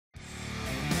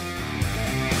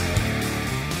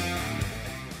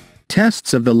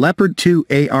Tests of the Leopard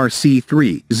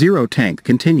 2A-RC-30 tank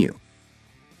continue.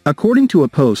 According to a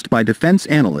post by defense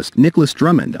analyst Nicholas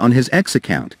Drummond on his X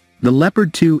account, the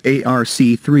Leopard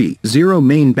 2A-RC-30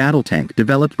 main battle tank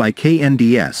developed by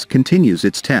KNDS continues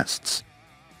its tests.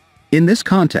 In this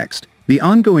context, the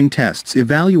ongoing tests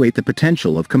evaluate the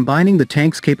potential of combining the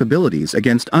tank's capabilities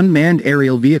against unmanned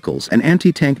aerial vehicles and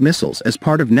anti-tank missiles as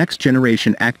part of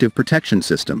next-generation active protection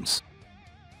systems.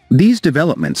 These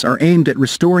developments are aimed at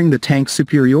restoring the tank's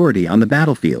superiority on the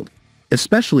battlefield,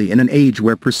 especially in an age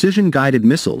where precision-guided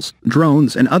missiles,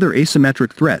 drones and other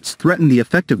asymmetric threats threaten the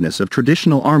effectiveness of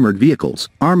traditional armored vehicles,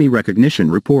 Army Recognition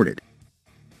reported.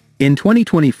 In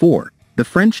 2024, the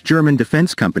French-German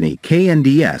defense company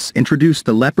KNDS introduced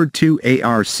the Leopard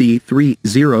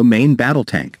 2A-RC-30 main battle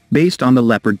tank, based on the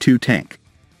Leopard 2 tank.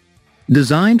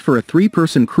 Designed for a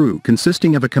three-person crew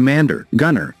consisting of a commander,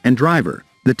 gunner, and driver,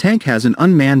 the tank has an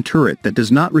unmanned turret that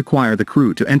does not require the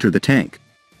crew to enter the tank.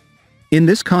 In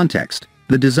this context,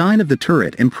 the design of the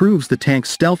turret improves the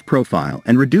tank's stealth profile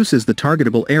and reduces the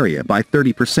targetable area by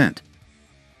 30%.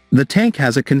 The tank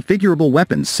has a configurable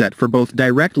weapons set for both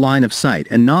direct line-of-sight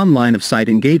and non-line-of-sight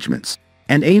engagements,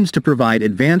 and aims to provide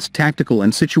advanced tactical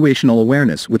and situational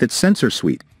awareness with its sensor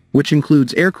suite, which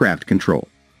includes aircraft control.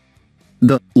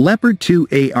 The Leopard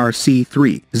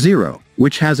 2A-RC-30,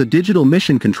 which has a digital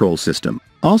mission control system,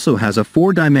 also has a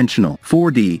four-dimensional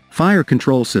 4D fire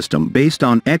control system based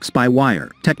on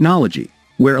X-by-wire technology,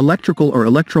 where electrical or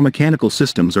electromechanical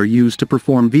systems are used to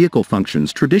perform vehicle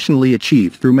functions traditionally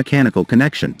achieved through mechanical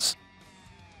connections.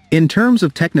 In terms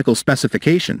of technical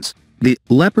specifications, the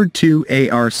Leopard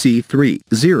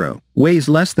 2A-RC-30 weighs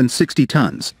less than 60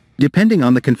 tons, depending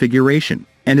on the configuration,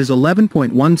 and is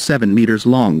 11.17 meters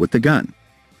long with the gun.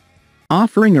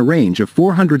 Offering a range of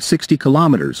 460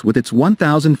 kilometers with its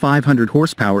 1,500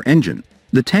 horsepower engine,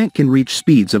 the tank can reach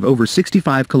speeds of over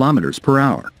 65 kilometers per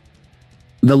hour.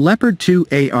 The Leopard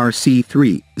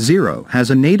 2A-RC-30 has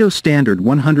a NATO standard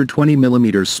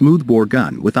 120mm smoothbore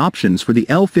gun with options for the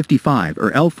L55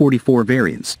 or L44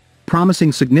 variants,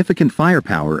 promising significant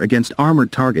firepower against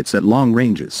armored targets at long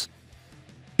ranges.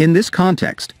 In this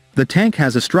context, the tank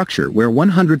has a structure where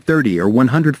 130 or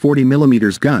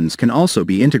 140mm guns can also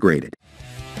be integrated.